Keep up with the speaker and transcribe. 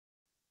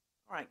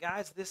All right,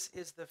 guys, this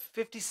is the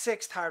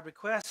 56th hired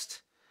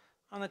request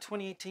on the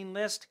 2018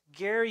 list.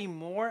 Gary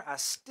Moore, I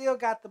Still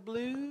Got the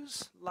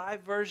Blues,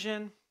 live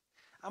version.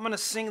 I'm going to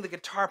sing the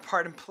guitar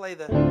part and play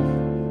the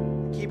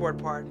keyboard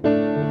part.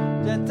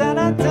 Da, da,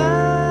 da, da,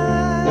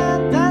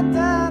 da, da,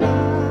 da.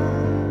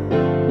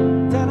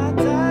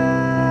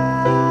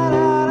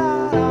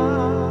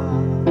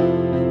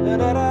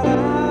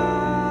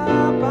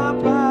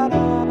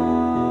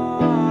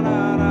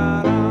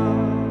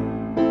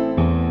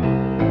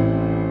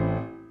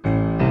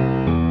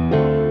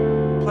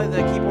 Play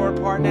the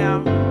keyboard part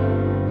now.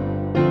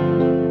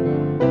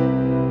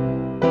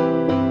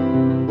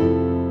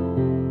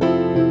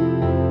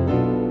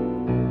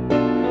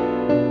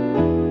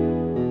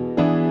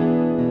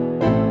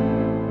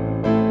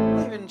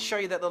 I'll even show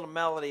you that little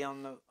melody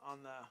on the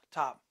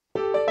top.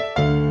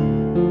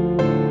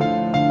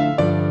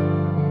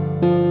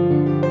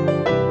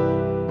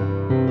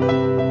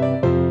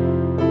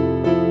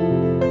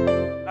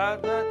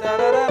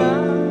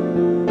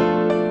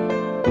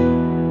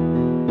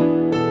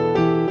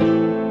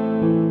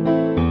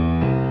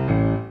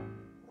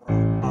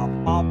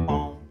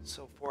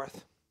 So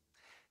forth.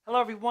 Hello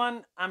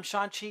everyone, I'm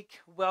Sean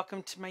Cheek.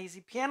 Welcome to my easy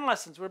piano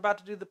lessons. We're about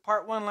to do the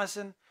part 1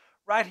 lesson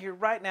right here,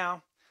 right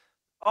now.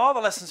 All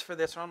the lessons for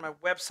this are on my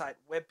website,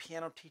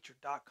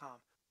 webpianoteacher.com.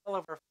 Well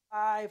over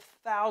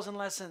 5,000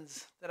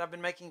 lessons that I've been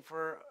making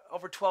for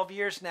over 12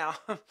 years now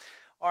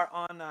are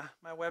on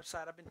my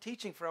website. I've been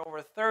teaching for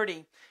over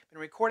 30, been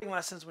recording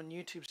lessons when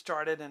YouTube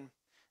started, and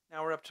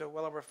now we're up to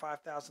well over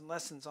 5,000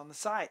 lessons on the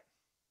site.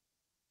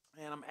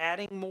 And I'm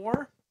adding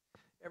more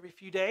every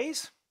few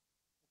days.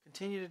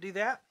 Continue to do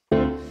that.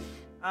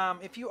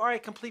 If you are a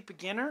complete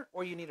beginner,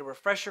 or you need a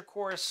refresher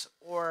course,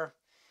 or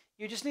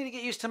you just need to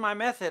get used to my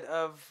method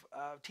of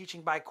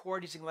teaching by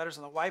chord using letters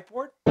on the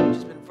whiteboard, which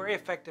has been very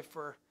effective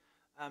for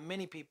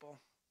many people,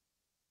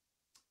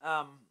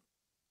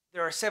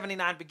 there are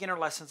 79 beginner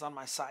lessons on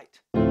my site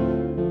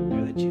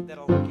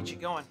that'll get you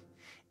going.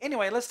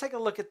 Anyway, let's take a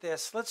look at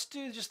this. Let's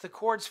do just the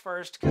chords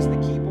first, because the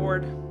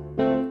keyboard,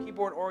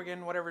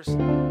 organ, whatever's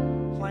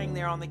playing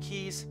there on the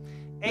keys.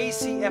 A,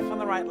 C, F on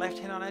the right, left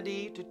hand on a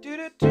D. Do, do,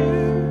 do, do,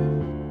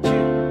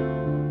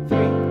 2, 3,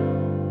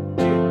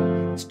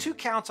 2. It's 2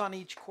 counts on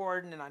each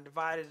chord, and I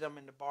divided them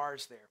into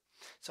bars there.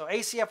 So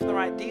A, C, F on the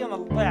right, D on the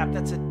left.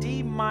 That's a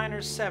D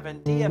minor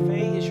 7. D, F,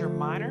 A is your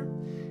minor.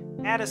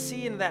 Add a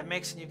C into that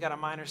mix, and you've got a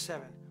minor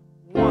 7.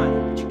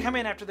 1. But you come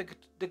in after the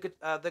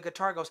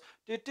guitar goes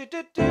do, do,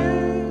 do,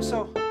 do.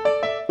 So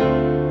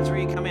that's where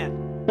you come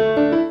in.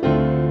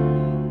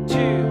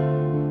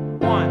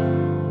 2,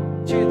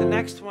 1, 2. The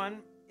next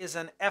one is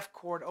an F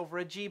chord over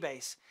a G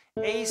bass.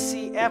 A,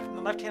 C, F. On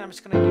the left hand, I'm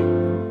just going to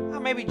do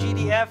maybe G,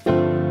 D, F,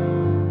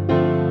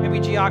 maybe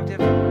G octave.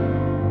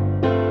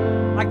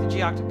 I like the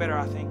G octave better,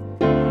 I think.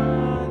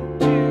 1,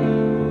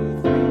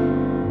 2, 3.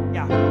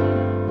 Yeah.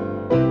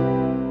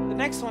 The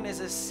next one is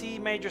a C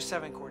major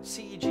 7 chord.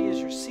 C, E, G is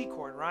your C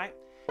chord, right?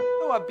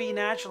 Throw a B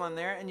natural in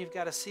there, and you've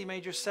got a C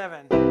major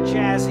 7.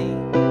 Jazzy.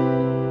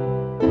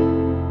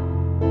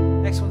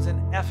 Next one's an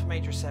F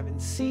major 7.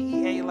 C,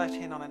 E, A, left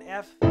hand on an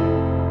F.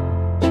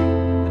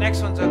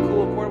 Next one's a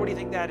cool chord. What do you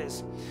think that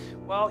is?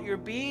 Well, your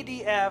B,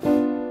 D, F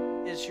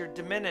is your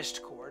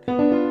diminished chord.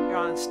 You're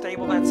on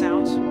stable, that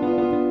sounds.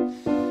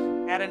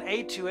 Add an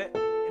A to it,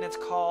 and it's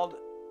called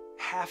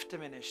half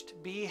diminished.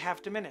 B,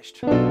 half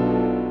diminished. The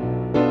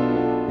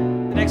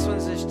next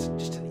one's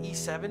just an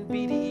E7.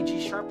 B, D, E, G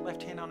sharp,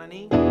 left hand on an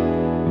E.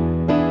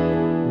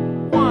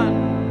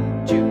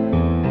 1, 2.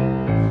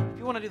 If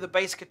you want to do the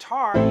bass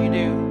guitar, you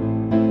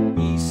do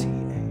E, C, A.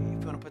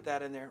 If you want to put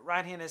that in there.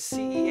 Right hand is C,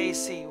 E, A,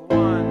 C.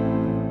 1.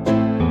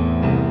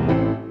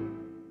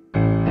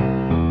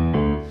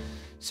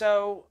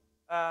 So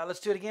let's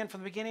do it again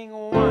from the beginning.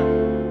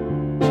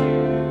 1,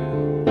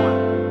 2,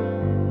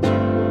 1, 2.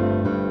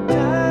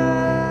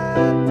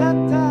 Da, da, da,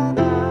 da,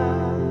 da,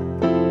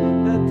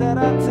 da, da,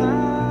 da, da,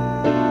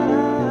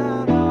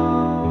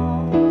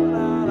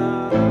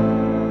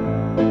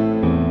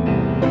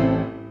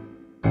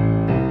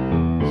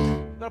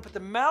 I'm going to put the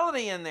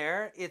melody in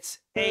there. It's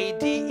A,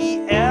 D,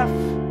 E, F,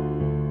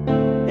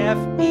 F,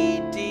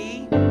 E,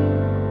 D,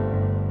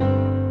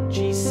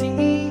 G, C,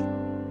 E,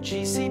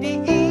 G, C,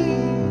 D, E.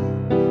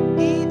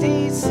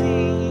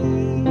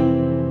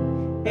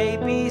 A,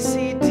 B,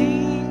 C,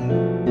 D,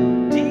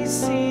 D,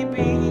 C, B,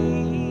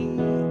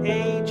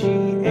 A, G,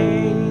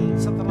 A,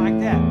 something like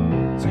that.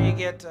 So you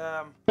get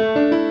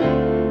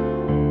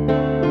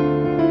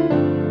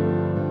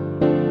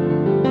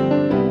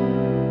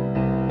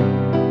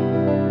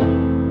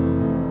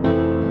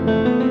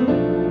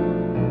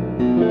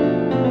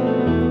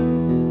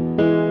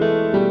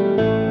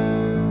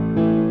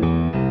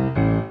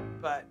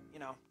but, you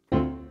know,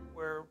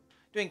 we're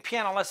doing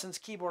piano lessons,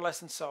 keyboard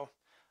lessons, so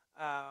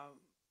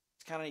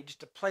it's kind of neat just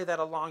to play that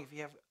along if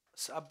you have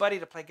a buddy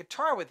to play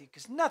guitar with you,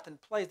 because nothing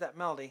plays that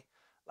melody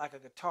like a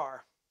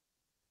guitar.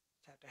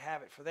 You have to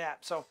have it for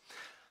that. So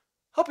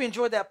hope you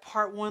enjoyed that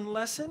part 1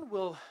 lesson.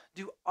 We'll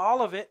do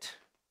all of it.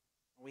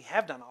 We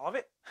have done all of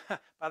it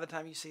by the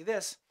time you see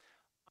this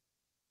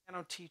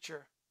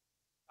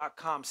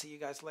pianoteacher.com. See you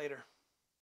guys later.